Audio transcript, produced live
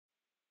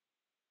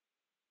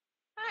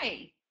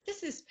Hi,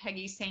 this is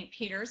Peggy St.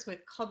 Peters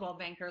with Coldwell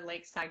Banker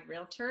Lakeside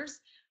Realtors.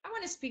 I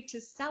want to speak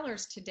to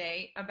sellers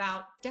today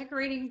about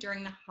decorating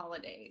during the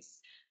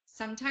holidays.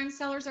 Sometimes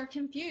sellers are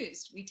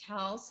confused. We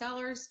tell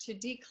sellers to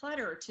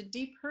declutter, to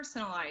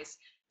depersonalize.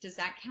 Does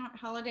that count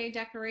holiday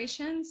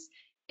decorations?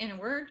 In a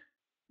word,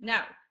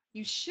 no.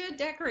 You should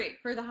decorate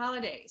for the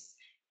holidays.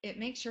 It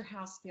makes your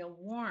house feel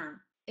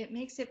warm. It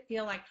makes it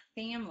feel like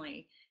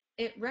family.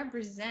 It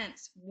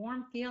represents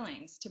warm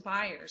feelings to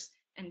buyers.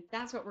 And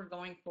that's what we're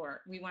going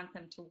for. We want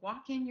them to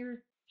walk in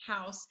your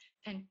house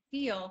and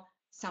feel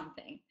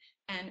something,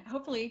 and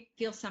hopefully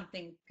feel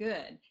something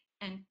good,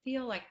 and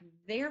feel like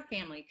their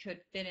family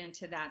could fit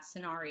into that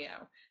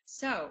scenario.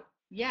 So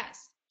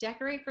yes,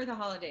 decorate for the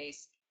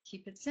holidays.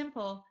 Keep it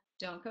simple.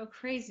 Don't go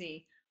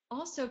crazy.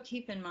 Also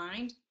keep in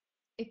mind,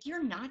 if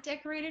you're not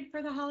decorated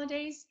for the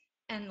holidays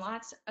and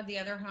lots of the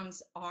other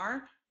homes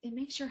are, it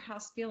makes your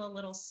house feel a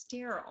little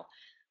sterile.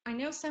 I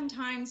know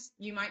sometimes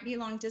you might be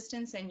long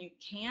distance and you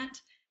can't,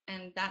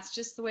 and that's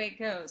just the way it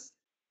goes.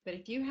 But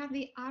if you have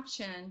the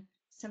option,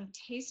 some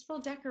tasteful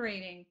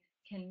decorating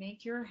can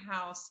make your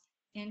house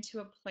into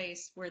a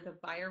place where the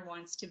buyer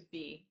wants to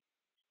be.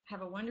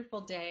 Have a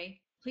wonderful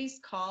day. Please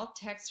call,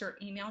 text, or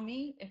email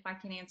me if I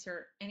can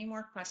answer any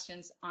more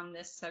questions on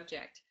this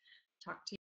subject. Talk to you.